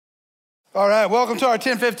All right, welcome to our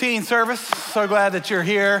 10:15 service. So glad that you're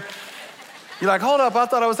here. You're like, hold up, I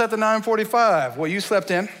thought I was at the 9:45. Well, you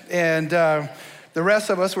slept in, and the rest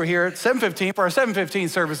of us were here at 7:15 for our 7:15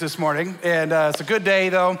 service this morning. And it's a good day,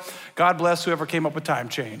 though. God bless whoever came up with time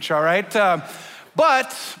change, all right?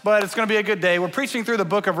 But it's gonna be a good day. We're preaching through the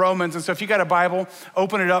book of Romans, and so if you got a Bible,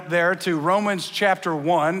 open it up there to Romans chapter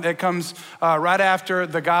 1. It comes right after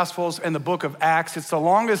the Gospels and the book of Acts. It's the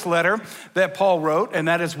longest letter that Paul wrote, and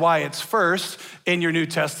that is why it's first in your New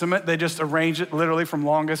Testament. They just arrange it literally from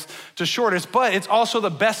longest to shortest, but it's also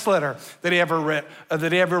the best letter that he ever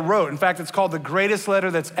wrote. In fact, it's called the greatest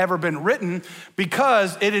letter that's ever been written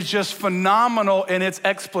because it is just phenomenal in its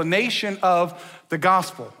explanation of the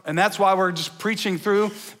gospel. And that's why we're just preaching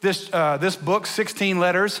through this book, 16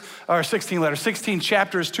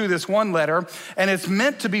 chapters to this one letter, and it's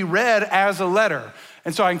meant to be read as a letter.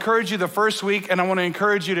 And so I encourage you the first week, and I want to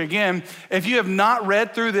encourage you to again, if you have not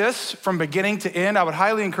read through this from beginning to end, I would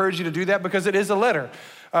highly encourage you to do that because it is a letter.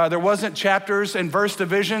 There wasn't chapters and verse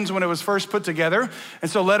divisions when it was first put together.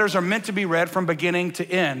 And so letters are meant to be read from beginning to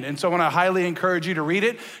end. And so I want to highly encourage you to read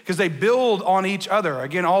it because they build on each other.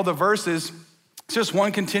 Again, all the verses, it's just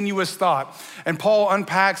one continuous thought. And Paul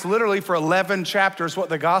unpacks literally for 11 chapters what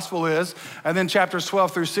the gospel is. And then chapters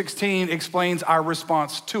 12 through 16 explains our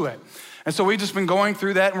response to it. And so we've just been going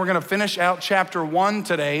through that, and we're gonna finish out chapter 1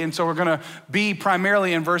 today. And so we're gonna be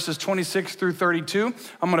primarily in verses 26 through 32.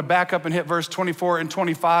 I'm gonna back up and hit verse 24 and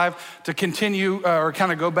 25 to continue or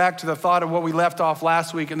kind of go back to the thought of what we left off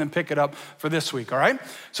last week and then pick it up for this week, all right?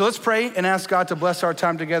 So let's pray and ask God to bless our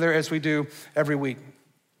time together as we do every week.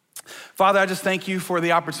 Father, I just thank you for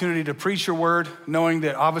the opportunity to preach your word, knowing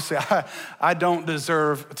that obviously I don't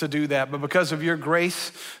deserve to do that, but because of your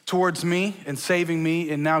grace towards me and saving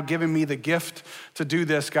me and now giving me the gift to do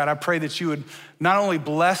this, God, I pray that you would not only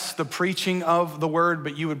bless the preaching of the word,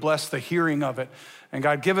 but you would bless the hearing of it. And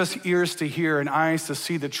God, give us ears to hear and eyes to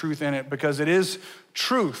see the truth in it because it is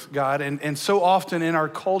truth, God. And so often in our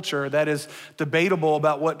culture that is debatable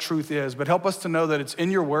about what truth is, but help us to know that it's in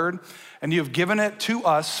your word and you've given it to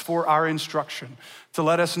us for our instruction, to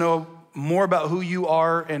let us know more about who you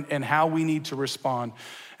are and how we need to respond.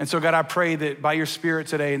 And so God, I pray that by your spirit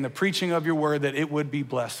today in the preaching of your word that it would be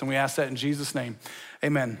blessed. And we ask that in Jesus' name,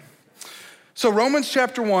 amen. So Romans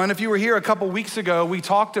chapter 1, if you were here a couple weeks ago, we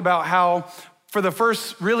talked about how for the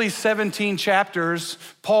first really 17 chapters,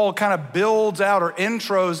 Paul kind of builds out or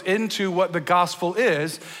intros into what the gospel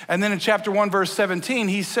is. And then in chapter 1, verse 17,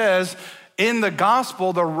 he says, in the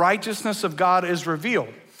gospel, the righteousness of God is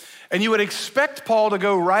revealed. And you would expect Paul to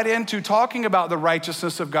go right into talking about the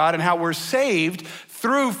righteousness of God and how we're saved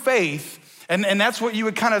through faith. And that's what you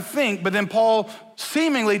would kind of think, but then Paul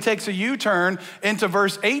seemingly takes a U-turn into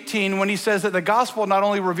verse 18 when he says that the gospel not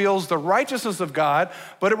only reveals the righteousness of God,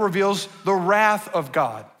 but it reveals the wrath of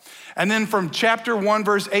God. And then from chapter 1,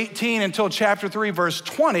 verse 18 until chapter 3, verse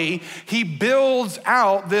 20, he builds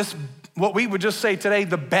out this, what we would just say today,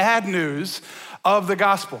 the bad news of the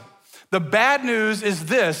gospel. The bad news is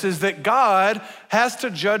this, is that God has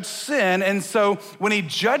to judge sin. And so when he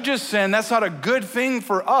judges sin, that's not a good thing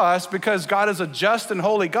for us because God is a just and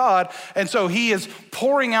holy God. And so he is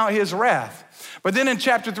pouring out his wrath. But then in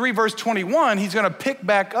chapter 3, verse 21, he's gonna pick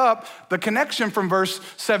back up the connection from verse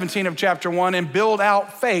 17 of chapter 1 and build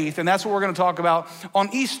out faith. And that's what we're gonna talk about on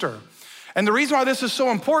Easter. And the reason why this is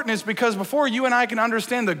so important is because before you and I can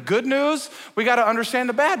understand the good news, we gotta understand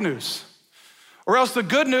the bad news. Or else the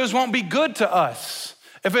good news won't be good to us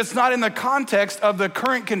if it's not in the context of the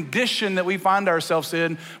current condition that we find ourselves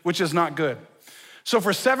in, which is not good. So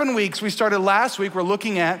for 7 weeks, we started last week, we're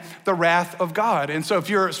looking at the wrath of God. And so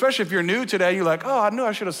especially if you're new today, you're like, oh, I knew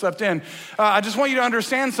I should have slept in. I just want you to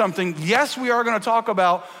understand something. Yes, we are gonna talk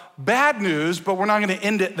about bad news, but we're not gonna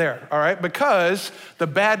end it there, all right? Because the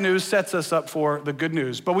bad news sets us up for the good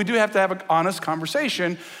news. But we do have to have an honest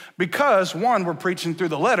conversation because one, we're preaching through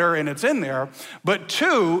the letter and it's in there, but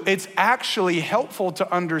two, it's actually helpful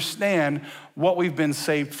to understand what we've been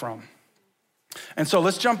saved from. And so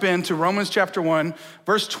let's jump into Romans chapter 1,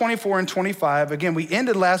 verse 24 and 25. Again, we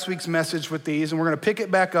ended last week's message with these and we're gonna pick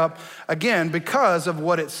it back up again because of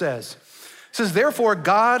what it says. It says, therefore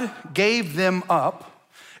God gave them up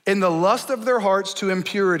in the lust of their hearts to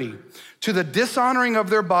impurity, to the dishonoring of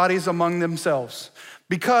their bodies among themselves,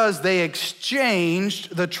 because they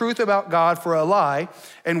exchanged the truth about God for a lie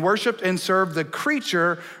and worshiped and served the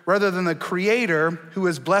creature rather than the creator who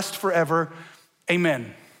is blessed forever.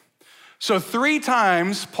 Amen. So 3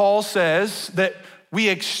 times Paul says that we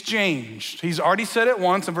exchanged. He's already said it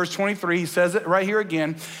once in verse 23. He says it right here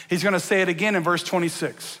again. He's gonna say it again in verse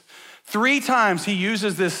 26. 3 times he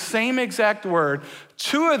uses this same exact word.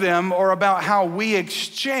 2 of them are about how we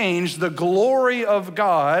exchange the glory of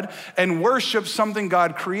God and worship something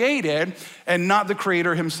God created and not the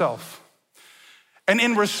creator himself. And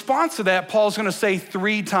in response to that, Paul's gonna say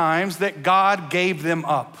 3 times that God gave them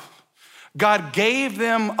up. God gave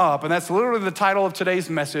them up, and that's literally the title of today's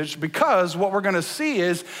message, because what we're gonna see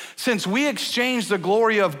is, since we exchange the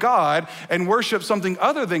glory of God and worship something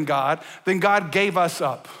other than God, then God gave us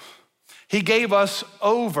up. He gave us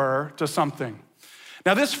over to something.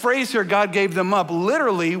 Now this phrase here, God gave them up,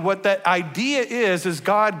 literally what that idea is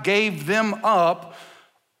God gave them up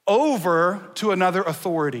over to another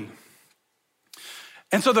authority.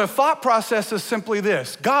 And so the thought process is simply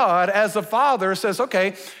this. God, as a father, says,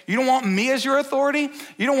 okay, you don't want me as your authority?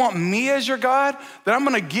 You don't want me as your God? Then I'm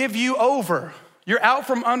gonna give you over. You're out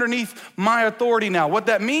from underneath my authority now. What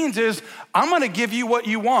that means is I'm gonna give you what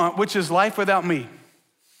you want, which is life without me.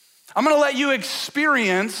 I'm gonna let you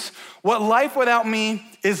experience what life without me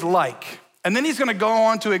is like. And then he's gonna go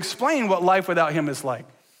on to explain what life without him is like.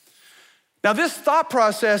 Now this thought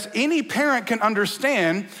process, any parent can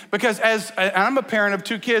understand, because and I'm a parent of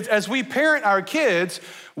 2 kids, as we parent our kids,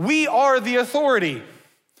 we are the authority.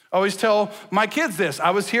 I always tell my kids this, I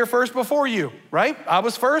was here first before you, right? I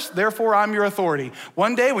was first, therefore I'm your authority.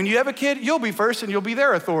 One day when you have a kid, you'll be first and you'll be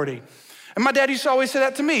their authority. And my dad used to always say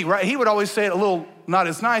that to me, right? He would always say it a little not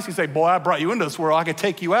as nice. He'd say, boy, I brought you into this world, I could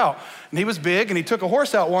take you out. And he was big and he took a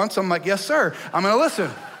horse out once. I'm like, yes, sir, I'm gonna listen.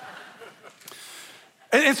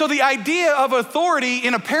 And so the idea of authority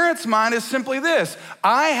in a parent's mind is simply this: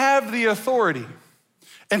 I have the authority.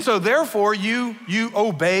 And so therefore you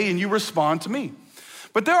obey and you respond to me.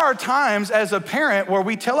 But there are times as a parent where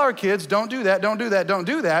we tell our kids, don't do that, don't do that, don't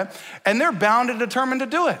do that, and they're bound and determined to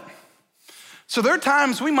do it. So there are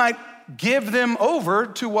times we might give them over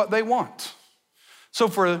to what they want. So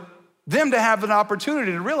for them to have an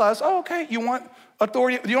opportunity to realize, oh, okay, you want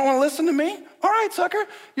authority, you don't wanna listen to me? All right, sucker,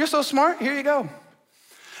 you're so smart, here you go.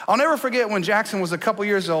 I'll never forget when Jackson was a couple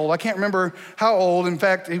years old. I can't remember how old. In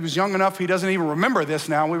fact, he was young enough, he doesn't even remember this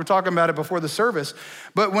now. We were talking about it before the service.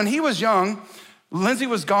 But when he was young, Lindsay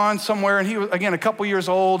was gone somewhere, and he was, again, a couple years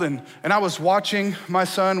old, and I was watching my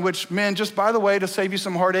son, which, men, just by the way, to save you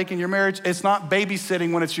some heartache in your marriage, it's not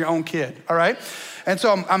babysitting when it's your own kid, all right? And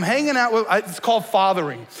so I'm hanging out with, it's called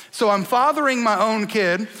fathering. So I'm fathering my own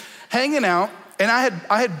kid, hanging out, and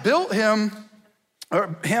I had built him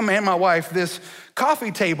and my wife, this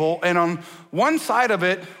coffee table, and on one side of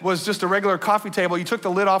it was just a regular coffee table. You took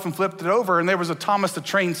the lid off and flipped it over, and there was a Thomas the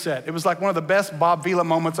Train set. It was like one of the best Bob Vila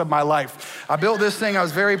moments of my life. I built this thing, I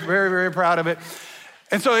was very, very, very proud of it.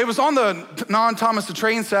 And so it was on the non-Thomas the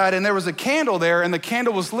Train side, and there was a candle there, and the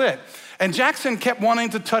candle was lit. And Jackson kept wanting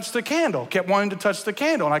to touch the candle,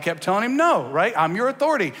 and I kept telling him, no, right? I'm your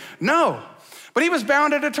authority, no. But he was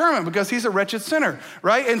bound and determined because he's a wretched sinner,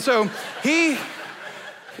 right? And so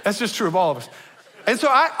that's just true of all of us. And so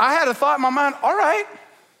I had a thought in my mind, all right,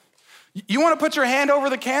 you wanna put your hand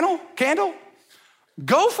over the candle?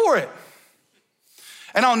 Go for it.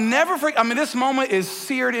 And I'll never forget, I mean, this moment is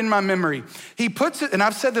seared in my memory. He puts it, and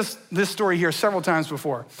I've said this story here several times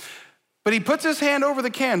before, but he puts his hand over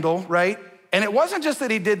the candle, right? And it wasn't just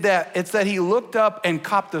that he did that, it's that he looked up and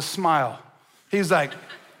copped a smile. He was like,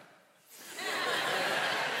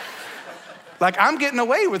 I'm getting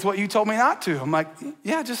away with what you told me not to. I'm like,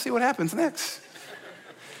 yeah, just see what happens next.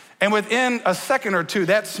 And within a second or two,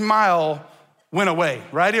 that smile went away,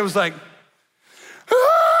 right? It was like,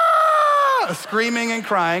 ah! Screaming and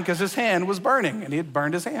crying because his hand was burning, and he had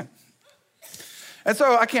burned his hand. And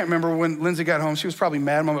so I can't remember when Lindsay got home, she was probably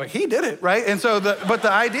mad. I'm like, he did it, right? And so, but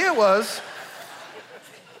the idea was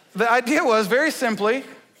very simply,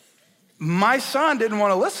 my son didn't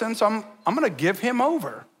want to listen, so I'm gonna give him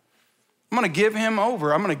over. I'm gonna give him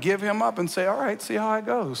over. I'm gonna give him up and say, all right, see how it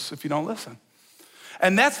goes if you don't listen.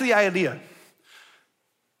 And that's the idea.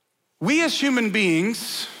 We as human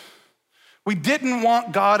beings, we didn't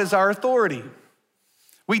want God as our authority.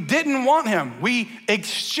 We didn't want him. We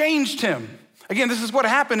exchanged him. Again, this is what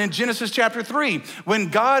happened in Genesis chapter 3. When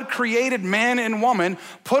God created man and woman,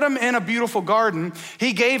 put them in a beautiful garden,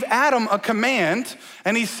 he gave Adam a command,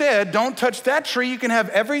 and he said, don't touch that tree, you can have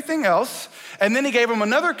everything else. And then he gave him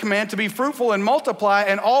another command to be fruitful and multiply,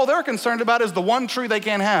 and all they're concerned about is the one tree they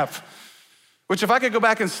can't have. Which if I could go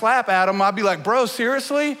back and slap Adam, I'd be like, bro,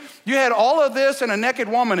 seriously? You had all of this and a naked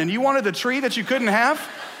woman, and you wanted a tree that you couldn't have?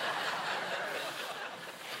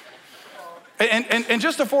 And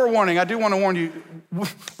just a forewarning, I do want to warn you,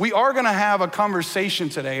 we are going to have a conversation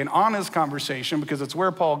today, an honest conversation, because it's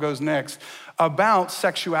where Paul goes next, about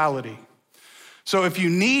sexuality. So if you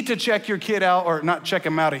need to check your kid out, or not check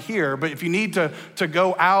him out of here, but if you need to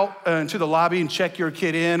go out into the lobby and check your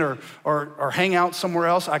kid in or hang out somewhere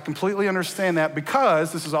else, I completely understand that,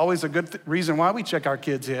 because this is always a good reason why we check our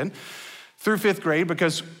kids in through 5th grade,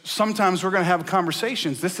 because sometimes we're gonna have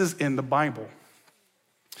conversations. This is in the Bible.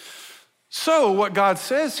 So what God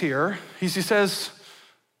says here, he says,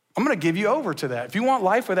 I'm gonna give you over to that. If you want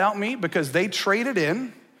life without me, because they traded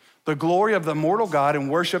in the glory of the immortal God and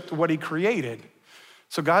worshiped what he created.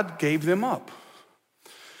 So God gave them up.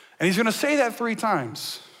 And he's gonna say that 3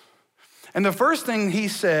 times. And the first thing he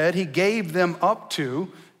said he gave them up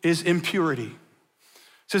to is impurity.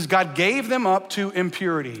 It says God gave them up to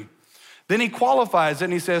impurity. Then he qualifies it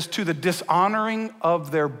and he says, to the dishonoring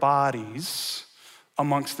of their bodies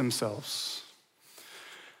amongst themselves.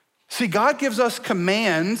 See, God gives us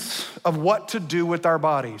commands of what to do with our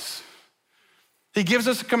bodies. He gives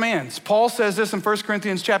us commands. Paul says this in 1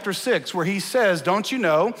 Corinthians chapter 6, where he says, don't you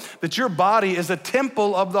know that your body is a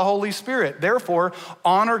temple of the Holy Spirit? Therefore,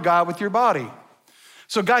 honor God with your body.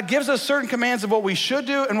 So God gives us certain commands of what we should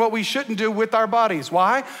do and what we shouldn't do with our bodies.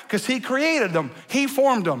 Why? Because he created them, he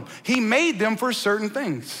formed them, he made them for certain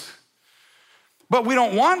things. But we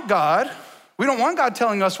don't want God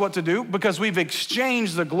telling us what to do, because we've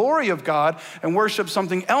exchanged the glory of God and worshiped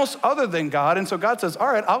something else other than God. And so God says,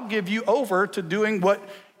 all right, I'll give you over to doing what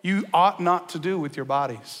you ought not to do with your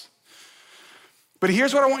bodies. But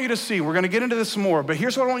here's what I want you to see. We're gonna get into this more, but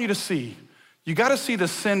here's what I want you to see. You gotta see the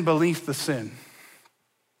sin beneath the sin.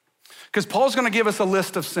 Because Paul's gonna give us a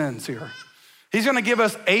list of sins here. He's gonna give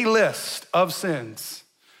us a list of sins.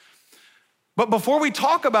 But before we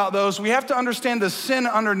talk about those, we have to understand the sin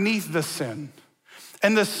underneath the sin.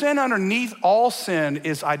 And the sin underneath all sin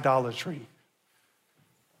is idolatry.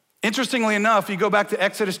 Interestingly enough, you go back to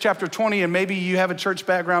Exodus chapter 20, and maybe you have a church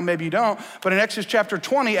background, maybe you don't, but in Exodus chapter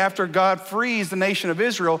 20, after God frees the nation of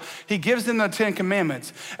Israel, he gives them the 10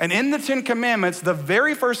 commandments. And in the 10 commandments, the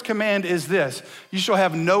very first command is this: you shall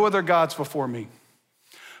have no other gods before me.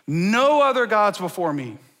 No other gods before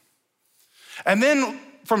me. And then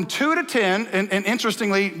from 2 to 10, and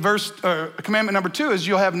interestingly, commandment number 2 is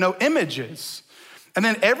you'll have no images. And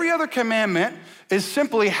then every other commandment is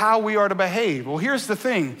simply how we are to behave. Well, here's the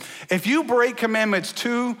thing. If you break commandments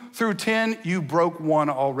 2 through 10, you broke 1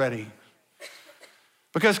 already.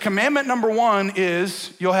 Because commandment number 1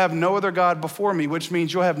 is you'll have no other God before me, which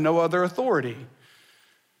means you'll have no other authority.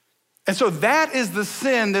 And so that is the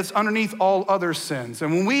sin that's underneath all other sins.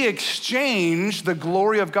 And when we exchange the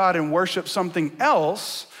glory of God and worship something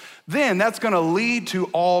else, then that's gonna lead to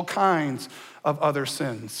all kinds of other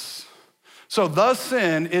sins. So the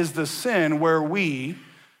sin is the sin where we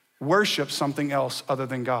worship something else other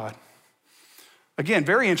than God. Again,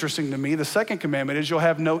 very interesting to me, the second commandment is you'll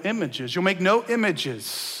have no images. You'll make no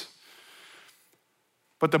images.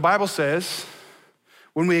 But the Bible says,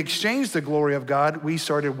 when we exchanged the glory of God, we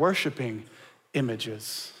started worshiping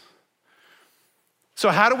images. So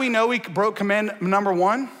how do we know we broke commandment number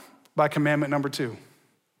 1? By commandment number 2.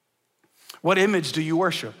 What image do you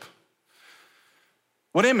worship?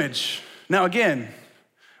 What image? Now again,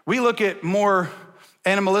 we look at more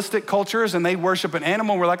animalistic cultures and they worship an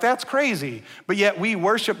animal, and we're like, that's crazy. But yet we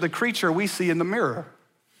worship the creature we see in the mirror.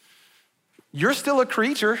 You're still a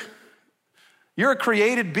creature. You're a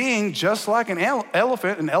created being just like an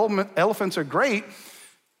elephant, and elephants are great,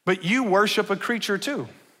 but you worship a creature too.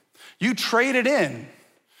 You trade it in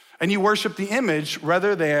and you worship the image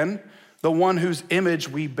rather than the one whose image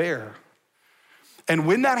we bear. And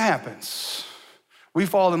when that happens, we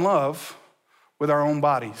fall in love with our own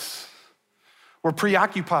bodies. We're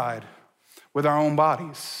preoccupied with our own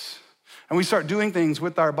bodies. And we start doing things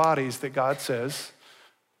with our bodies that God says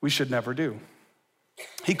we should never do.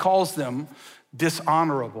 He calls them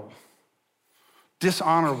dishonorable.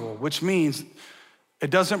 Dishonorable, which means it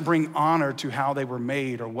doesn't bring honor to how they were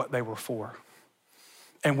made or what they were for.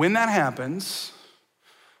 And when that happens,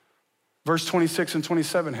 verse 26 and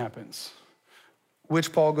 27 happens,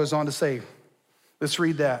 which Paul goes on to say. Let's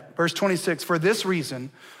read that. Verse 26, for this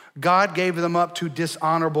reason, God gave them up to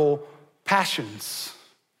dishonorable passions.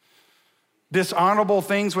 Dishonorable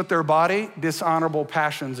things with their body, dishonorable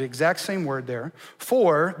passions, the exact same word there.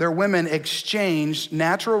 For their women exchanged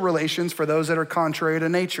natural relations for those that are contrary to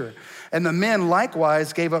nature. And the men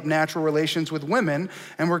likewise gave up natural relations with women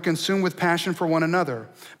and were consumed with passion for one another.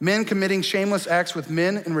 Men committing shameless acts with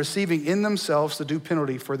men and receiving in themselves the due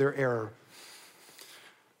penalty for their error.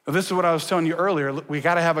 Now, this is what I was telling you earlier. We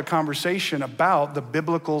gotta have a conversation about the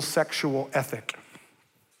biblical sexual ethic.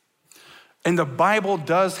 And the Bible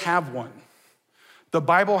does have one. The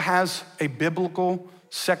Bible has a biblical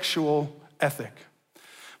sexual ethic.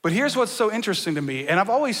 But here's what's so interesting to me, and I've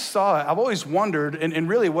always wondered, and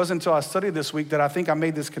really it wasn't until I studied this week that I think I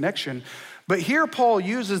made this connection, but here Paul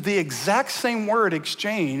uses the exact same word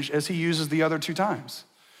exchange as he uses the other two times.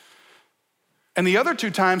 And the other two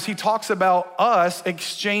times he talks about us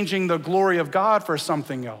exchanging the glory of God for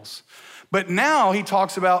something else. But now he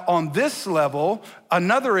talks about on this level,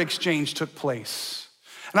 another exchange took place.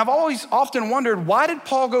 And I've always often wondered, why did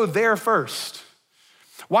Paul go there first?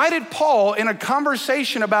 Why did Paul, in a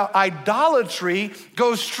conversation about idolatry,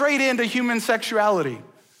 go straight into human sexuality?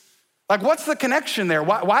 Like, what's the connection there?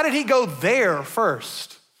 Why did he go there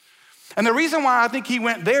first? And the reason why I think he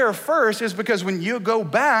went there first is because when you go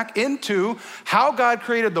back into how God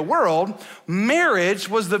created the world, marriage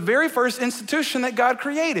was the very first institution that God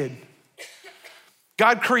created.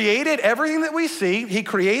 God created everything that we see. He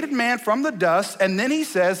created man from the dust. And then he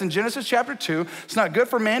says in Genesis chapter 2, it's not good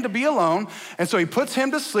for man to be alone. And so he puts him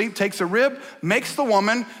to sleep, takes a rib, makes the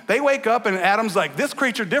woman. They wake up and Adam's like, this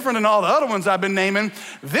creature different than all the other ones I've been naming.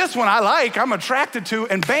 This one I like, I'm attracted to.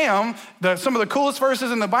 And bam, some of the coolest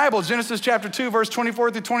verses in the Bible, Genesis chapter 2, verse 24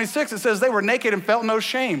 through 26, it says they were naked and felt no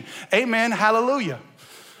shame. Amen, hallelujah,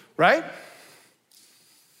 right?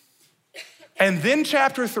 And then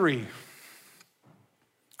chapter 3.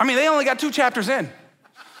 I mean, they only got 2 chapters in.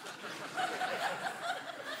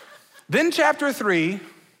 Then chapter 3,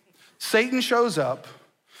 Satan shows up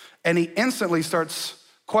and he instantly starts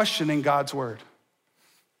questioning God's word.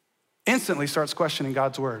 Instantly starts questioning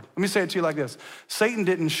God's word. Let me say it to you like this. Satan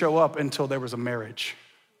didn't show up until there was a marriage.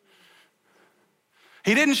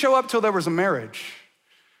 He didn't show up till there was a marriage.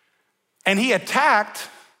 And he attacked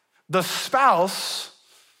the spouse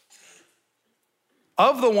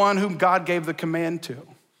of the one whom God gave the command to.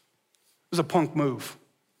 It was a punk move.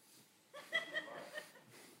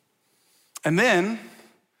 And then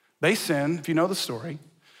they sin, if you know the story,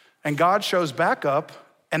 and God shows back up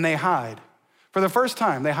and they hide. For the first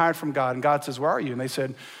time, they hide from God, and God says, where are you? And they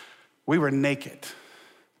said, we were naked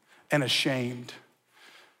and ashamed,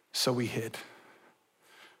 so we hid.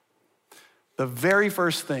 The very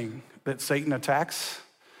first thing that Satan attacks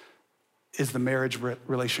is the marriage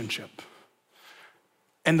relationship.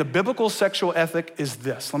 And the biblical sexual ethic is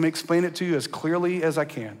this. Let me explain it to you as clearly as I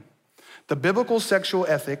can. The biblical sexual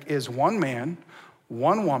ethic is one man,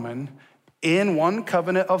 one woman, in one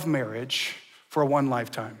covenant of marriage for one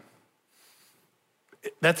lifetime.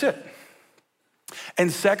 That's it.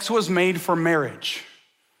 And sex was made for marriage.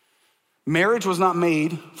 Marriage was not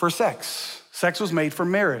made for sex. Sex was made for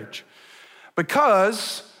marriage.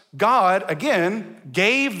 Because God, again,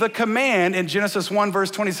 gave the command in Genesis 1,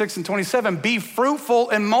 verse 26 and 27, be fruitful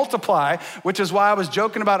and multiply, which is why I was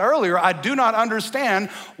joking about earlier. I do not understand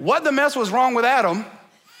what the mess was wrong with Adam,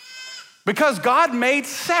 because God made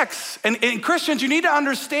sex. And Christians, you need to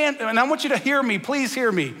understand, and I want you to hear me, please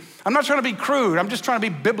hear me. I'm not trying to be crude, I'm just trying to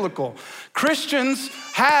be biblical. Christians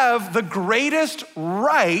have the greatest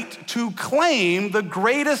right to claim the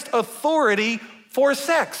greatest authority for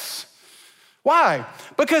sex. Why?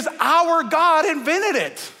 Because our God invented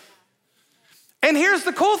it. And here's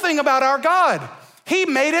the cool thing about our God. He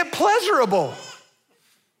made it pleasurable.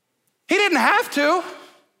 He didn't have to,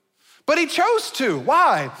 but he chose to.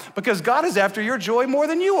 Why? Because God is after your joy more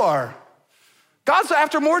than you are. God's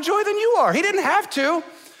after more joy than you are. He didn't have to.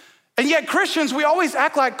 And yet Christians, we always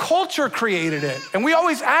act like culture created it. And we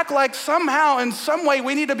always act like somehow, in some way,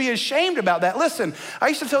 we need to be ashamed about that. Listen, I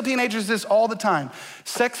used to tell teenagers this all the time.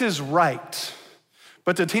 Sex is right.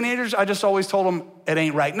 But to teenagers, I just always told them, it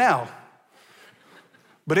ain't right now.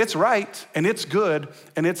 But it's right, and it's good,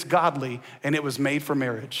 and it's godly, and it was made for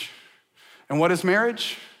marriage. And what is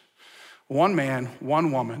marriage? One man,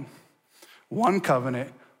 one woman, one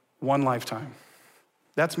covenant, one lifetime.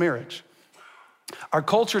 That's marriage. Our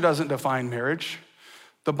culture doesn't define marriage.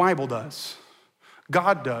 The Bible does.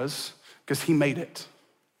 God does, because he made it.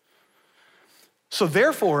 So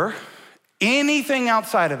therefore, anything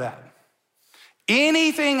outside of that,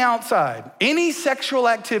 anything outside, any sexual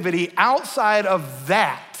activity outside of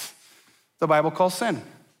that, the Bible calls sin.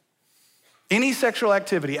 Any sexual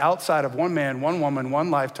activity outside of one man, one woman,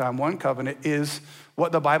 one lifetime, one covenant is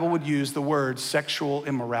what the Bible would use the word sexual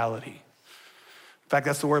immorality. In fact,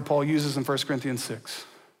 that's the word Paul uses in 1 Corinthians 6.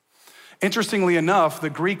 Interestingly enough, the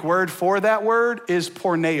Greek word for that word is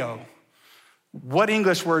porneo. What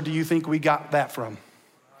English word do you think we got that from?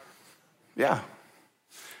 Yeah.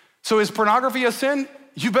 So is pornography a sin?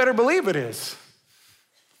 You better believe it is.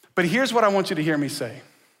 But here's what I want you to hear me say.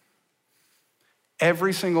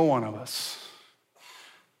 Every single one of us,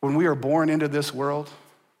 when we are born into this world,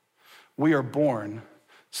 we are born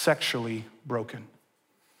sexually broken.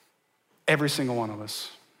 Every single one of us.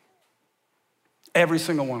 Every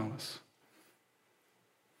single one of us.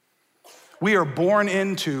 We are born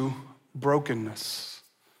into brokenness.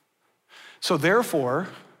 So therefore,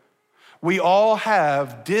 we all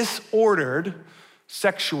have disordered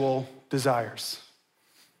sexual desires.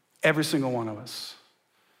 Every single one of us.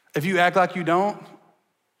 If you act like you don't,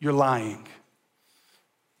 you're lying.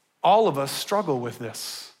 All of us struggle with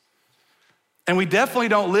this. And we definitely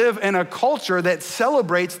don't live in a culture that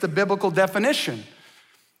celebrates the biblical definition.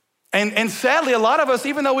 And sadly, a lot of us,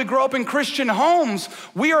 even though we grow up in Christian homes,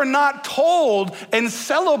 we are not told and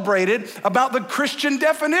celebrated about the Christian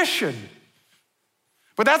definition.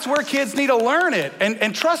 But that's where kids need to learn it.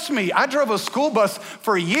 And trust me, I drove a school bus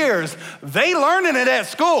for years. They learning it at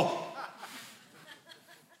school.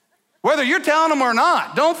 Whether you're telling them or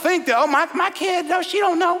not, don't think that, oh, my kid, no, she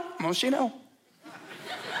don't know. No, she know.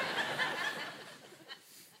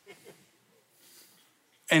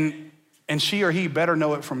 And she or he better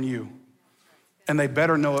know it from you. And they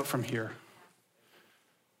better know it from here.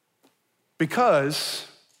 Because,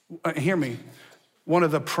 hear me, one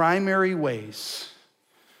of the primary ways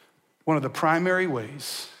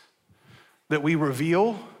that we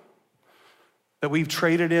reveal that we've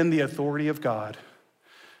traded in the authority of God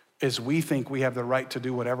is we think we have the right to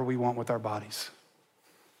do whatever we want with our bodies.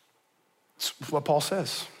 It's what Paul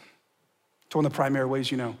says. It's one of the primary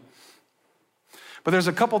ways you know. But there's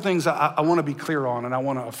a couple things I want to be clear on and I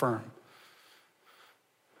want to affirm.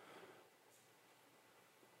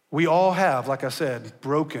 We all have, like I said,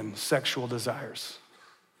 broken sexual desires.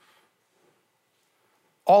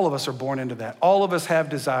 All of us are born into that. All of us have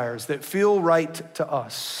desires that feel right to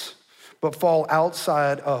us, but fall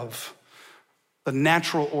outside of the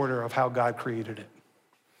natural order of how God created it.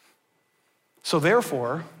 So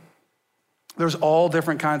therefore, there's all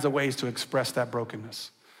different kinds of ways to express that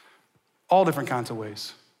brokenness. All different kinds of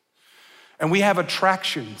ways. And we have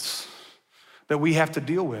attractions that we have to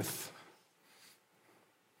deal with.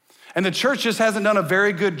 And the church just hasn't done a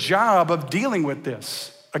very good job of dealing with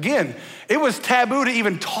this. Again, it was taboo to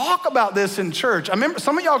even talk about this in church. I remember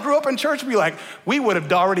some of y'all grew up in church and be like, we would have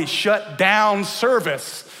already shut down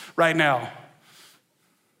service right now.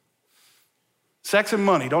 Sex and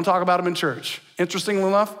money, don't talk about them in church. Interestingly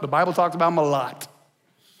enough, the Bible talks about them a lot.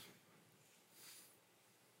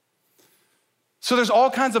 So there's all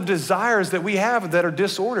kinds of desires that we have that are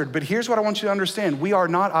disordered, but here's what I want you to understand. We are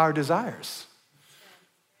not our desires.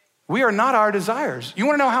 We are not our desires. You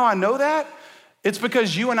wanna know how I know that? It's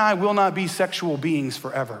because you and I will not be sexual beings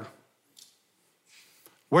forever.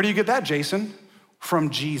 Where do you get that, Jason? From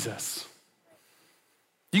Jesus.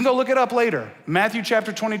 You can go look it up later. Matthew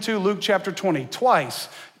chapter 22, Luke chapter 20, twice.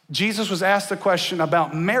 Jesus was asked the question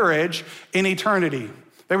about marriage in eternity.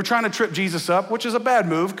 They were trying to trip Jesus up, which is a bad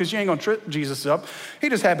move because you ain't gonna trip Jesus up. He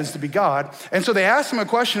just happens to be God. And so they asked him a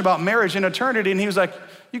question about marriage in eternity and he was like,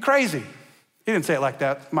 you crazy. He didn't say it like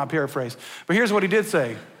that, my paraphrase. But here's what he did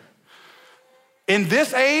say. In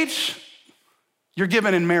this age, you're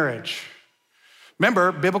given in marriage.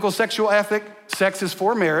 Remember, biblical sexual ethic, sex is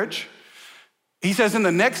for marriage. He says in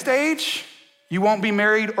the next age, you won't be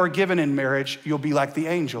married or given in marriage. You'll be like the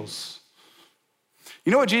angels.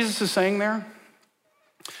 You know what Jesus is saying there?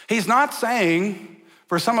 He's not saying,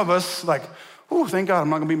 for some of us, like, oh, thank God I'm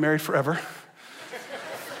not gonna be married forever.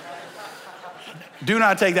 Do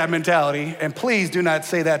not take that mentality, and please do not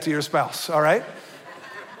say that to your spouse, all right?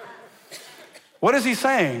 What is he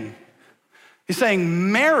saying? He's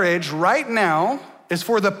saying marriage right now is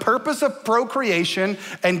for the purpose of procreation,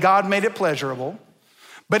 and God made it pleasurable.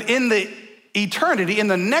 But in the eternity, in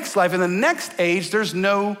the next life, in the next age, there's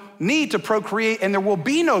no need to procreate, and there will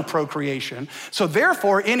be no procreation. So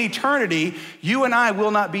therefore, in eternity, you and I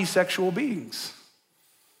will not be sexual beings.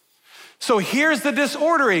 So here's the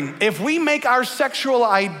disordering. If we make our sexual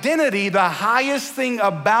identity the highest thing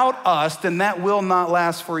about us, then that will not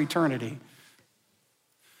last for eternity.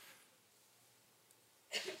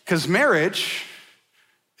 Because marriage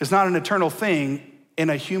is not an eternal thing in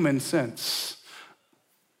a human sense.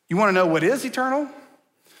 You wanna know what is eternal?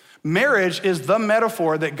 Marriage is the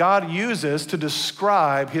metaphor that God uses to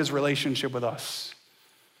describe his relationship with us.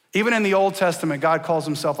 Even in the Old Testament, God calls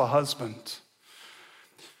himself a husband.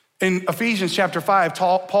 In Ephesians chapter 5,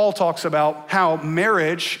 Paul talks about how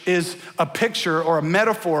marriage is a picture or a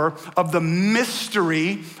metaphor of the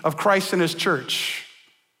mystery of Christ and his church.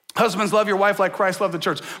 Husbands, love your wife like Christ loved the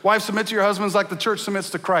church. Wives, submit to your husbands like the church submits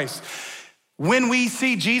to Christ. When we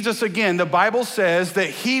see Jesus again, the Bible says that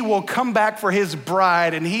he will come back for his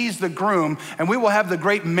bride and he's the groom, and we will have the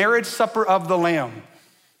great marriage supper of the Lamb.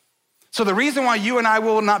 So the reason why you and I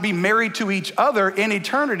will not be married to each other in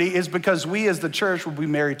eternity is because we as the church will be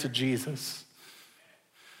married to Jesus.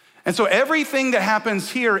 And so everything that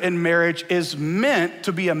happens here in marriage is meant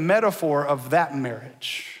to be a metaphor of that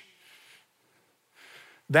marriage.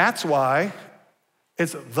 That's why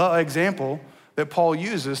it's the example that Paul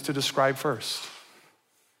uses to describe first.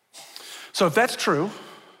 So if that's true,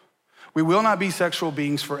 we will not be sexual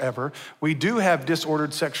beings forever. We do have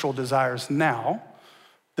disordered sexual desires now,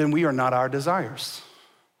 then we are not our desires.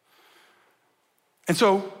 And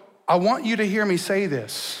so I want you to hear me say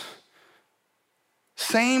this.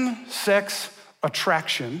 Same-sex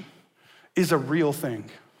attraction is a real thing.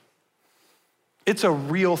 It's a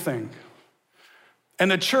real thing. And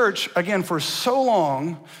the church, again, for so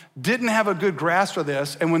long, didn't have a good grasp of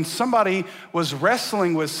this. And when somebody was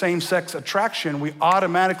wrestling with same-sex attraction, we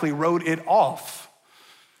automatically wrote it off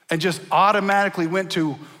and just automatically went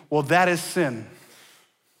to, well, that is sin.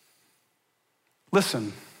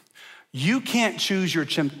 Listen, you can't choose your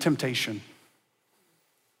temptation.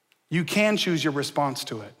 You can choose your response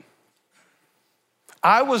to it.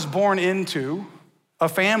 I was born into a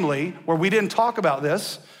family where we didn't talk about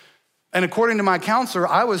this. And according to my counselor,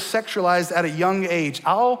 I was sexualized at a young age.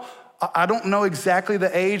 I don't know exactly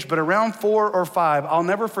the age, but around 4 or 5, I'll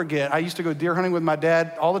never forget. I used to go deer hunting with my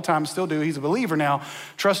dad all the time, still do. He's a believer now,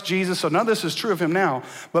 trust Jesus, so none of this is true of him now.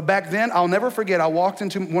 But back then, I'll never forget, I walked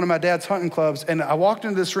into one of my dad's hunting clubs, and I walked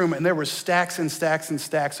into this room, and there were stacks and stacks and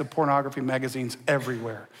stacks of pornography magazines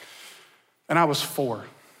everywhere. And I was 4.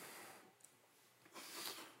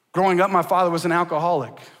 Growing up, my father was an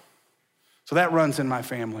alcoholic, so that runs in my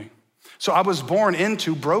family. So I was born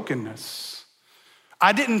into brokenness.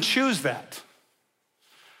 I didn't choose that.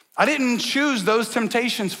 I didn't choose those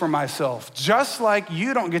temptations for myself, just like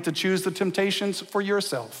you don't get to choose the temptations for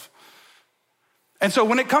yourself. And so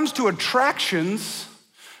when it comes to attractions,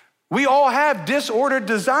 we all have disordered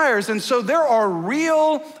desires, and so there are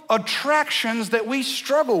real attractions that we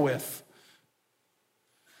struggle with.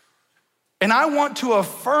 And I want to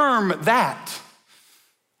affirm that.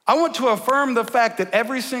 I want to affirm the fact that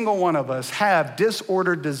every single one of us have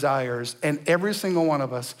disordered desires and every single one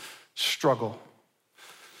of us struggle.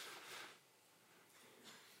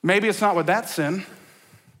 Maybe it's not with that sin,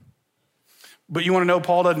 but you want to know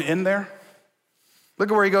Paul doesn't end there? Look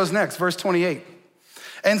at where he goes next, verse 28.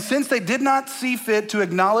 And since they did not see fit to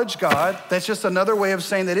acknowledge God, that's just another way of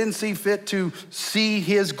saying they didn't see fit to see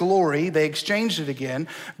his glory, they exchanged it again.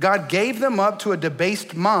 God gave them up to a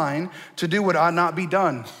debased mind to do what ought not be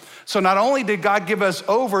done. So not only did God give us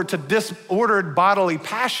over to disordered bodily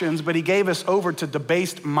passions, but he gave us over to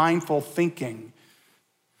debased mindful thinking,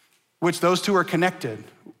 which those two are connected.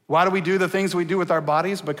 Why do we do the things we do with our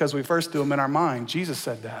bodies? Because we first do them in our mind. Jesus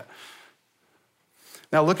said that.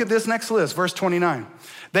 Now look at this next list, verse 29.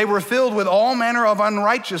 They were filled with all manner of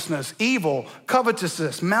unrighteousness, evil,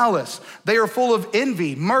 covetousness, malice. They are full of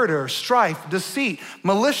envy, murder, strife, deceit,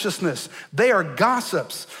 maliciousness. They are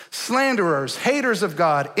gossips, slanderers, haters of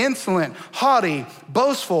God, insolent, haughty,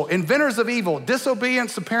 boastful, inventors of evil, disobedient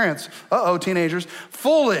to parents. Teenagers.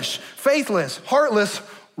 Foolish, faithless, heartless,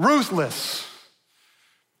 ruthless.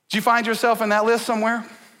 Did you find yourself in that list somewhere?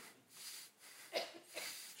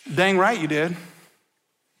 Dang right you did.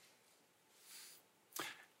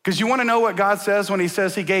 Because you want to know what God says when he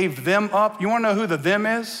says he gave them up? You want to know who the them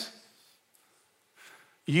is?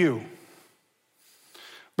 You.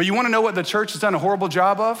 But you want to know what the church has done a horrible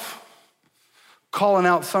job of? Calling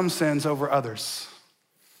out some sins over others.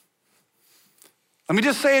 Let me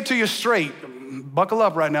just say it to you straight. Buckle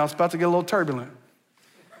up right now, it's about to get a little turbulent.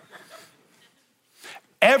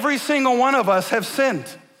 Every single one of us have sinned.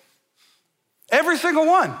 Every single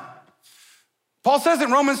one. Paul says in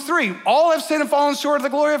Romans 3, all have sinned and fallen short of the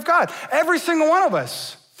glory of God. Every single one of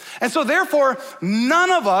us. And so therefore, none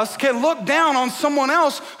of us can look down on someone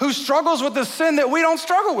else who struggles with the sin that we don't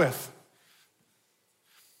struggle with.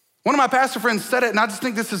 One of my pastor friends said it, and I just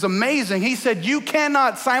think this is amazing. He said, you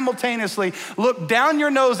cannot simultaneously look down your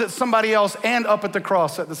nose at somebody else and up at the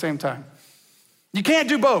cross at the same time. You can't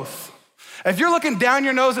do both. If you're looking down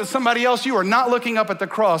your nose at somebody else, you are not looking up at the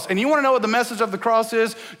cross. And you want to know what the message of the cross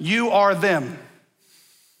is? You are them.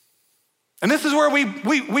 And this is where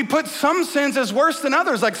we put some sins as worse than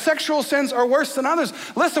others, like sexual sins are worse than others.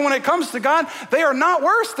 Listen, when it comes to God, they are not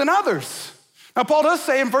worse than others. Now, Paul does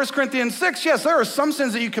say in 1 Corinthians 6, yes, there are some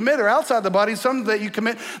sins that you commit that are outside the body, some that you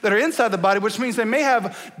commit that are inside the body, which means they may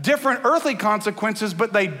have different earthly consequences,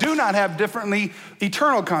 but they do not have differently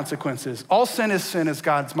eternal consequences. All sin is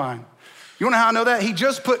God's mind. You wanna know how I know that? He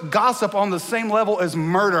just put gossip on the same level as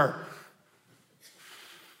murder.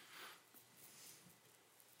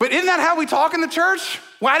 But isn't that how we talk in the church?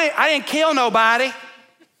 Well, I didn't kill nobody.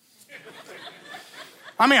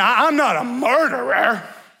 I mean, I'm not a murderer.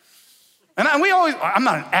 And we always, I'm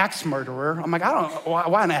not an axe murderer. I'm like, I don't know,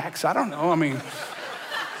 why an axe? I don't know. I mean,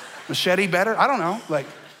 machete better? I don't know. Like,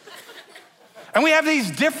 and we have these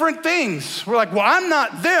different things. We're like, well, I'm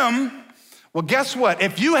not them. Well, guess what?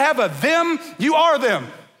 If you have a them, you are them.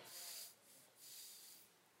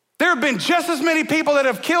 There have been just as many people that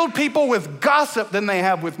have killed people with gossip than they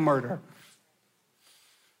have with murder.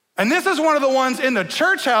 And this is one of the ones in the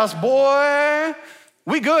church house, boy,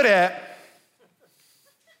 we good at.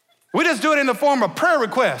 We just do it in the form of prayer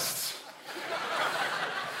requests,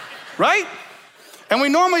 right? And we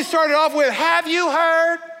normally start it off with, have you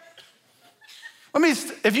heard?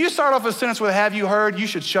 If you start off a sentence with, have you heard, you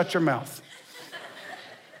should shut your mouth.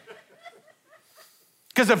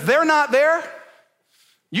 Because if they're not there,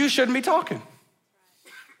 you shouldn't be talking.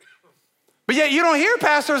 But yet you don't hear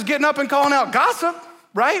pastors getting up and calling out gossip,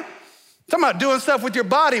 right? Talking about doing stuff with your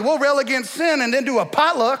body. We'll rail against sin and then do a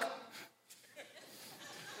potluck.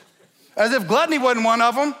 As if gluttony wasn't one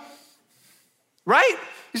of them, right?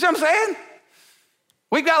 You see what I'm saying?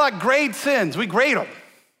 We got like grade sins. We grade them.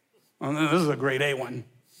 Well, this is a grade A one.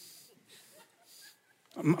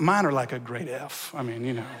 Mine are like a grade F. I mean,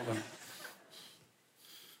 you know.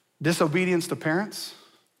 Disobedience to parents.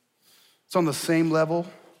 It's on the same level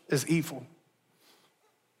as evil.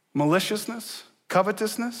 Maliciousness,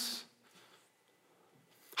 covetousness,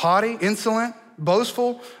 haughty, insolent,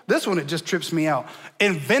 boastful. This one, it just trips me out.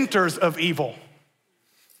 Inventors of evil.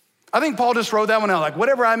 I think Paul just wrote that one out, like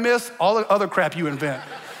whatever I miss, all the other crap you invent.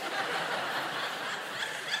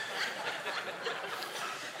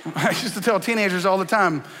 I used to tell teenagers all the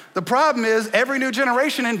time, the problem is every new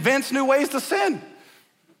generation invents new ways to sin.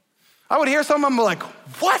 I would hear some of them like,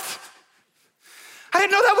 what? I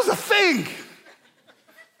didn't know that was a thing.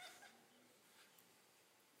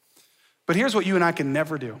 But here's what you and I can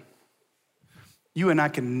never do. You and I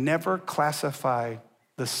can never classify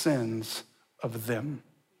the sins of them.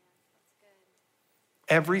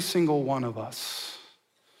 Every single one of us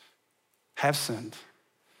have sinned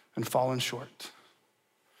and fallen short.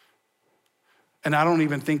 And I don't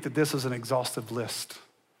even think that this is an exhaustive list.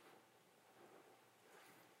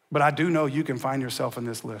 But I do know you can find yourself in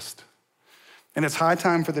this list. And it's high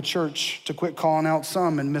time for the church to quit calling out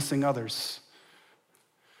some and missing others.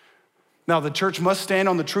 Now, the church must stand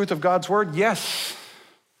on the truth of God's word. Yes.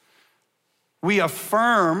 We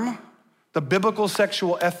affirm the biblical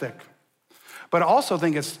sexual ethic. But I also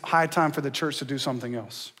think it's high time for the church to do something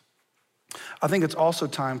else. I think it's also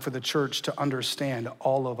time for the church to understand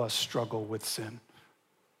all of us struggle with sin.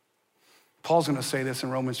 Paul's gonna say this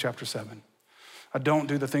in Romans chapter 7. I don't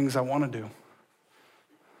do the things I wanna do.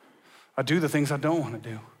 I do the things I don't wanna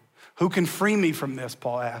do. Who can free me from this,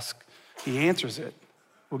 Paul asks. He answers it.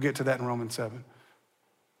 We'll get to that in Romans 7.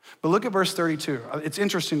 But look at verse 32. It's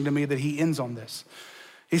interesting to me that he ends on this.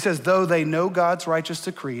 He says, though they know God's righteous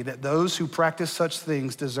decree that those who practice such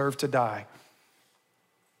things deserve to die.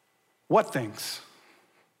 What things?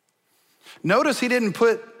 Notice he didn't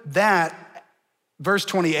put that, verse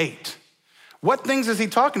 28. What things is he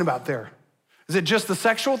talking about there? Is it just the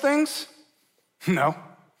sexual things? No.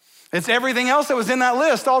 It's everything else that was in that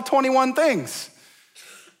list, all 21 things.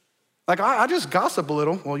 Like, I just gossip a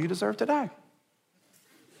little. Well, you deserve to die.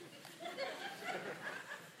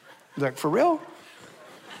 Like, for real?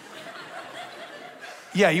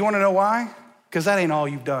 Yeah, you wanna know why? Because that ain't all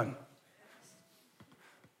you've done.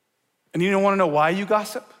 And you don't wanna know why you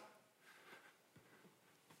gossip?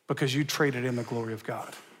 Because you traded in the glory of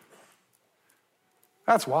God.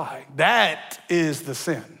 That's why. That is the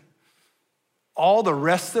sin. All the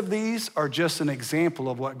rest of these are just an example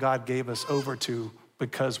of what God gave us over to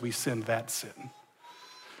because we sinned that sin.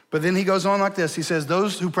 But then he goes on like this. He says,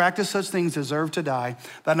 those who practice such things deserve to die,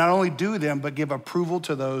 that not only do them, but give approval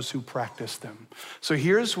to those who practice them. So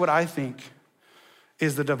here's what I think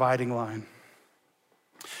is the dividing line.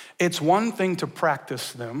 It's one thing to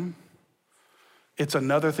practice them. It's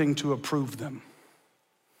another thing to approve them.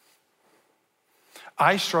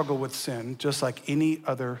 I struggle with sin just like any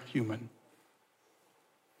other human.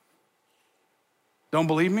 Don't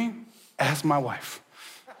believe me? Ask my wife.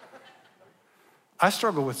 I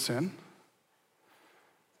struggle with sin.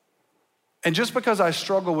 And just because I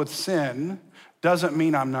struggle with sin doesn't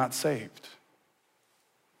mean I'm not saved.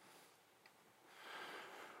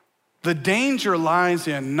 The danger lies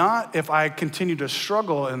in not if I continue to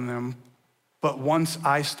struggle in them, but once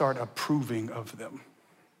I start approving of them.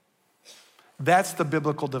 That's the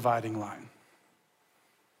biblical dividing line.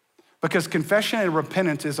 Because confession and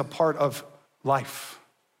repentance is a part of life.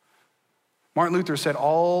 Martin Luther said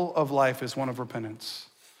all of life is one of repentance.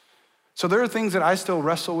 So there are things that I still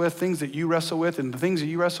wrestle with, things that you wrestle with, and the things that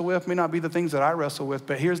you wrestle with may not be the things that I wrestle with,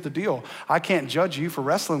 but here's the deal. I can't judge you for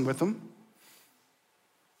wrestling with them.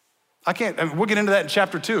 We'll get into that in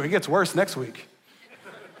chapter 2. It gets worse next week.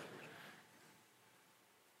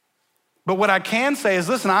 But what I can say is,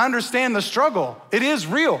 listen, I understand the struggle. It is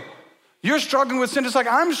real. You're struggling with sin just like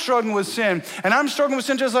I'm struggling with sin. And I'm struggling with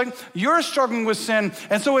sin just like you're struggling with sin.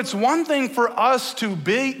 And so it's one thing for us to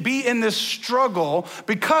be in this struggle,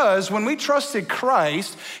 because when we trusted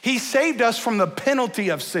Christ, he saved us from the penalty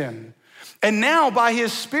of sin. And now by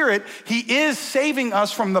his Spirit, he is saving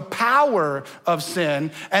us from the power of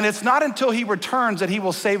sin. And it's not until he returns that he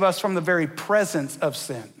will save us from the very presence of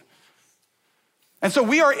sin. And so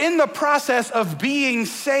we are in the process of being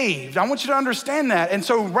saved. I want you to understand that. And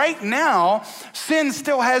so right now, sin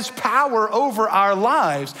still has power over our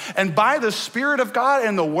lives. And by the Spirit of God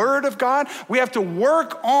and the Word of God, we have to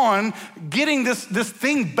work on getting this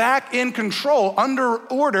thing back in control, under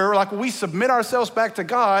order, like we submit ourselves back to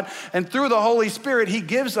God. And through the Holy Spirit, he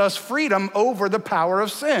gives us freedom over the power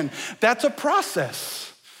of sin. That's a process.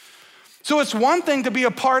 So it's one thing to be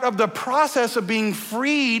a part of the process of being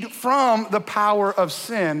freed from the power of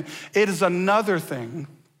sin. It is another thing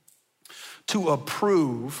to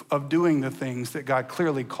approve of doing the things that God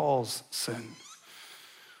clearly calls sin.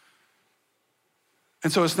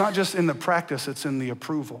 And so it's not just in the practice, it's in the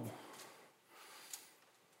approval.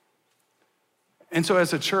 And so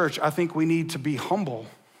as a church, I think we need to be humble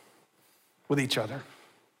with each other.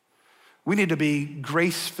 We need to be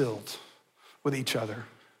grace-filled with each other.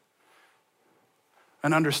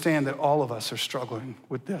 And understand that all of us are struggling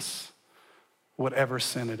with this, whatever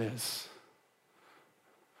sin it is.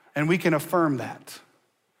 And we can affirm that.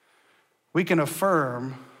 We can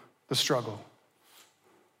affirm the struggle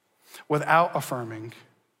without affirming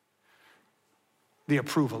the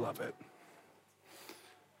approval of it.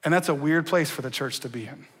 And that's a weird place for the church to be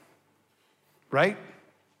in, right?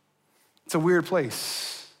 It's a weird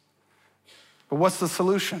place. But what's the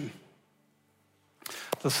solution?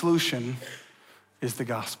 The solution is the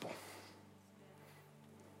gospel,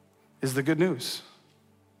 is the good news.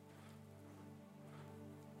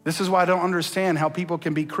 This is why I don't understand how people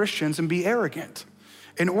can be Christians and be arrogant.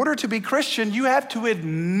 In order to be Christian, you have to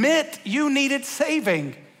admit you needed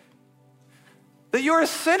saving, that you're a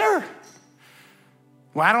sinner.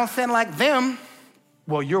 Well, I don't sin like them.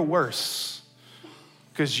 Well, you're worse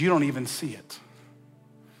because you don't even see it.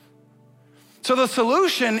 So the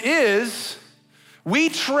solution is, we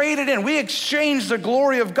traded in, we exchanged the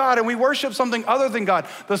glory of God and we worship something other than God.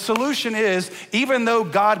 The solution is, even though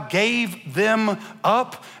God gave them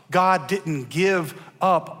up, God didn't give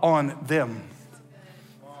up on them.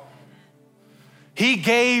 He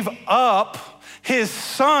gave up his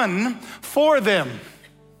son for them.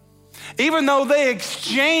 Even though they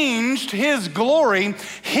exchanged his glory,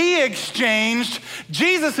 he exchanged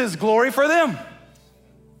Jesus' glory for them.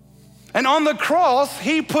 And on the cross,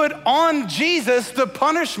 he put on Jesus the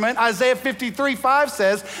punishment, Isaiah 53:5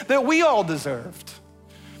 says, that we all deserved.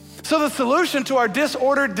 So the solution to our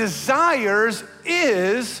disordered desires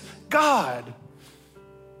is God.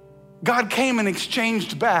 God came and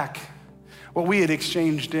exchanged back what we had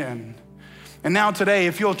exchanged in. And now today,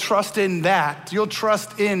 if you'll trust in that, you'll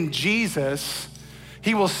trust in Jesus,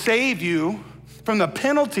 he will save you from the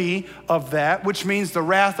penalty of that, which means the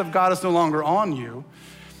wrath of God is no longer on you.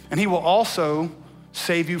 And he will also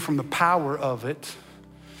save you from the power of it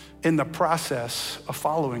in the process of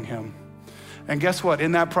following him. And guess what?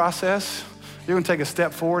 In that process, you're gonna take a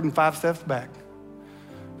step forward and 5 steps back.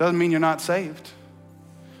 Doesn't mean you're not saved.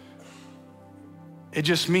 It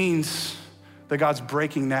just means that God's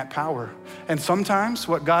breaking that power. And sometimes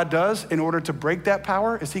what God does in order to break that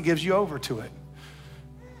power is he gives you over to it.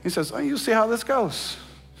 He says, oh, you'll see how this goes.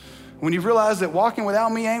 When you realize that walking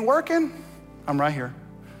without me ain't working, I'm right here.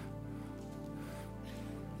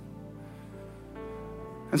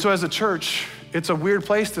 And so as a church, it's a weird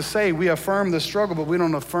place to say we affirm the struggle, but we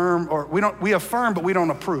don't affirm, or we affirm, but we don't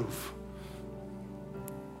approve.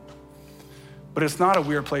 But it's not a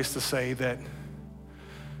weird place to say that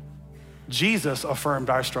Jesus affirmed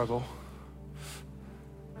our struggle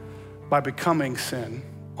by becoming sin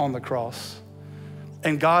on the cross.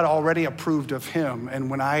 And God already approved of him. And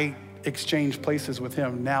when I exchange places with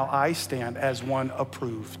him, now I stand as one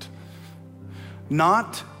approved.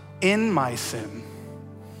 Not in my sin,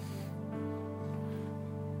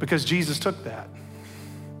 because Jesus took that.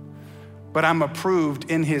 But I'm approved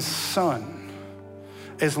in his son,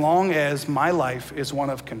 as long as my life is one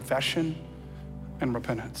of confession and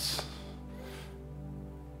repentance.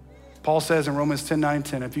 Paul says in Romans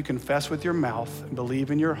 10:9-10, if you confess with your mouth and believe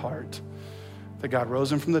in your heart that God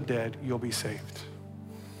rose him from the dead, you'll be saved.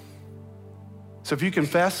 So if you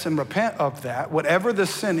confess and repent of that, whatever the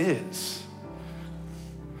sin is,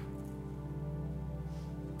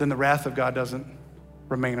 then the wrath of God doesn't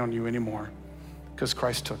remain on you anymore because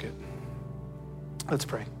Christ took it. Let's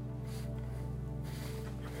pray.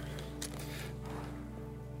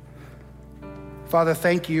 Father,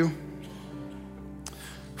 thank you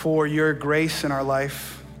for your grace in our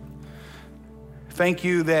life. Thank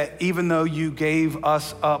you that even though you gave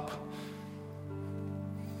us up,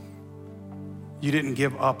 you didn't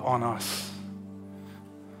give up on us.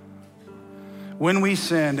 When we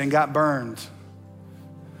sinned and got burned,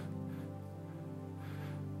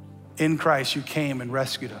 in Christ, you came and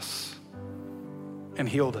rescued us and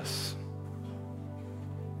healed us.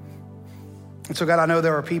 And so, God, I know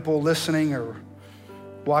there are people listening or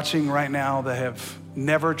watching right now that have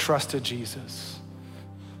never trusted Jesus,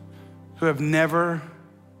 who have never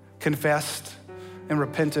confessed and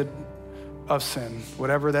repented of sin,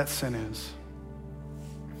 whatever that sin is.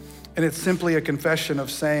 And it's simply a confession of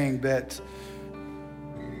saying that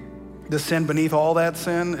the sin beneath all that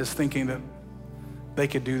sin is thinking that they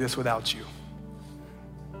could do this without you.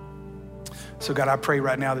 So God, I pray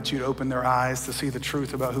right now that you'd open their eyes to see the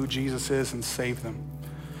truth about who Jesus is and save them.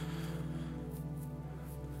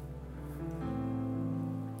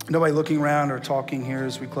 Nobody looking around or talking here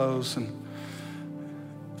as we close. And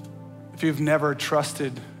if you've never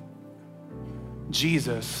trusted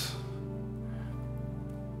Jesus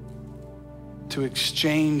to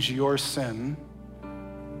exchange your sin,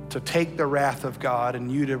 to take the wrath of God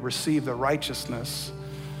and you to receive the righteousness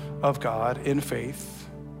of God in faith,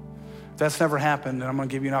 if that's never happened, then I'm gonna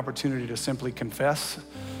give you an opportunity to simply confess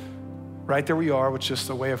right there where you are, which is just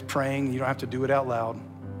a way of praying. You don't have to do it out loud.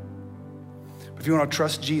 If you want to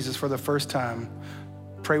trust Jesus for the first time,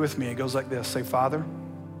 pray with me. It goes like this. Say, Father,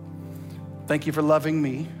 thank you for loving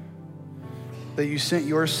me, that you sent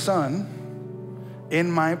your son in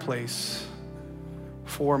my place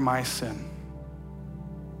for my sin.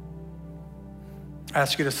 I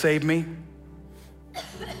ask you to save me.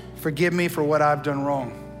 Forgive me for what I've done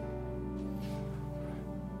wrong.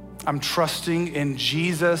 I'm trusting in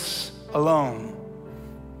Jesus alone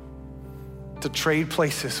to trade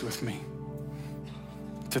places with me,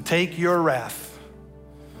 to take your wrath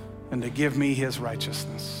and to give me his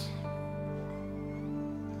righteousness.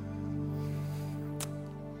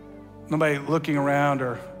 Nobody looking around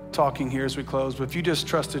or talking here as we close, but if you just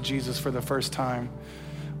trusted Jesus for the first time,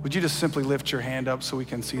 would you just simply lift your hand up so we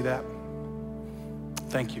can see that?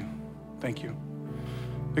 Thank you, thank you.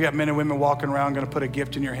 We got men and women walking around, gonna put a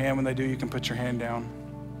gift in your hand. When they do, you can put your hand down.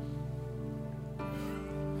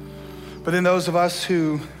 But then those of us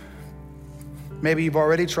who maybe you've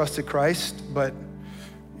already trusted Christ, but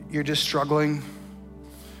you're just struggling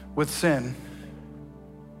with sin.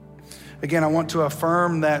 Again, I want to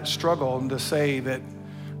affirm that struggle and to say that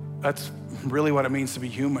that's really what it means to be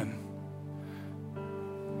human.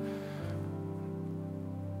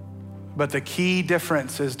 But the key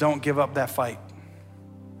difference is don't give up that fight.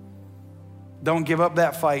 Don't give up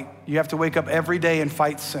that fight. You have to wake up every day and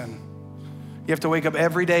fight sin. You have to wake up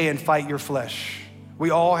every day and fight your flesh.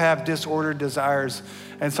 We all have disordered desires,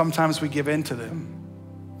 and sometimes we give in to them.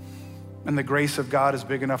 And the grace of God is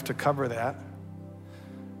big enough to cover that.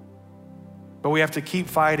 But we have to keep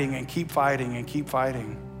fighting and keep fighting and keep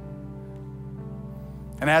fighting.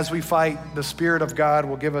 And as we fight, the Spirit of God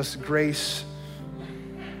will give us grace,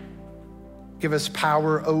 give us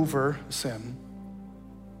power over sin.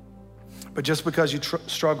 But just because you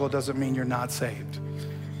struggle doesn't mean you're not saved.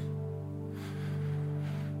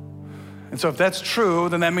 And so if that's true,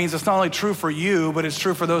 then that means it's not only true for you, but it's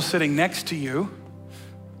true for those sitting next to you.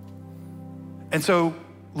 And so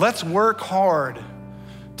let's work hard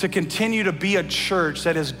to continue to be a church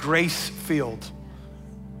that is grace-filled,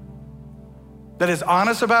 that is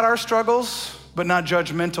honest about our struggles, but not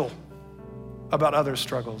judgmental about other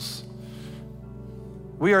struggles.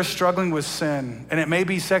 We are struggling with sin, and it may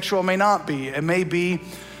be sexual, it may not be. It may be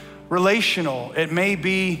relational, it may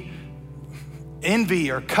be envy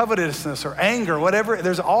or covetousness or anger, whatever.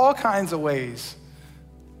 There's all kinds of ways.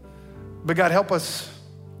 But God, help us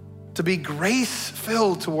to be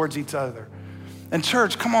grace-filled towards each other. And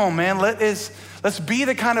church, come on, man, let's be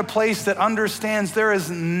the kind of place that understands there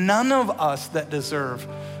is none of us that deserve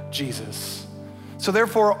Jesus. So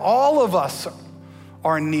therefore, all of us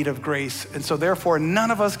are in need of grace, and so therefore, none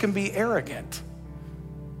of us can be arrogant.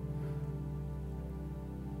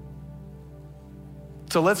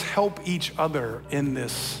 So let's help each other in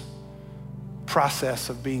this process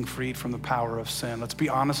of being freed from the power of sin. Let's be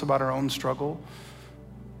honest about our own struggle,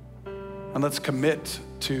 and let's commit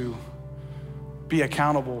to be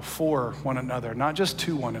accountable for one another, not just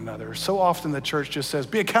to one another. So often the church just says,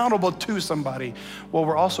 be accountable to somebody. Well,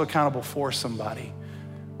 we're also accountable for somebody,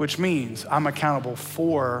 which means I'm accountable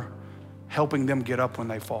for helping them get up when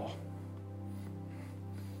they fall.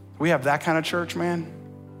 We have that kind of church, man.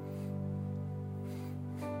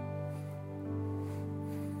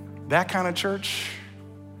 That kind of church,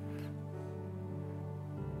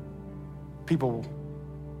 people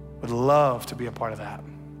would love to be a part of that.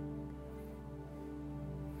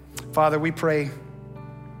 Father, we pray,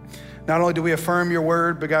 not only do we affirm your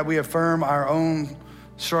word, but God, we affirm our own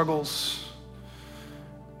struggles.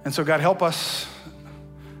 And so God, help us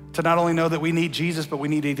to not only know that we need Jesus, but we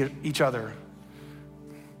need each other.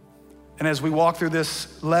 And as we walk through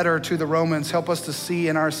this letter to the Romans, help us to see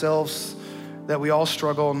in ourselves that we all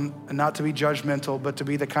struggle, and not to be judgmental, but to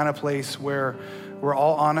be the kind of place where we're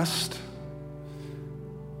all honest,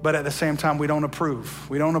 but at the same time, we don't approve.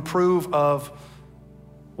 We don't approve of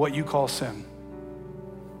what you call sin.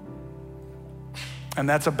 And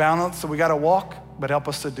that's a balance that we gotta walk, but help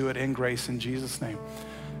us to do it in grace in Jesus' name.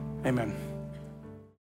 Amen.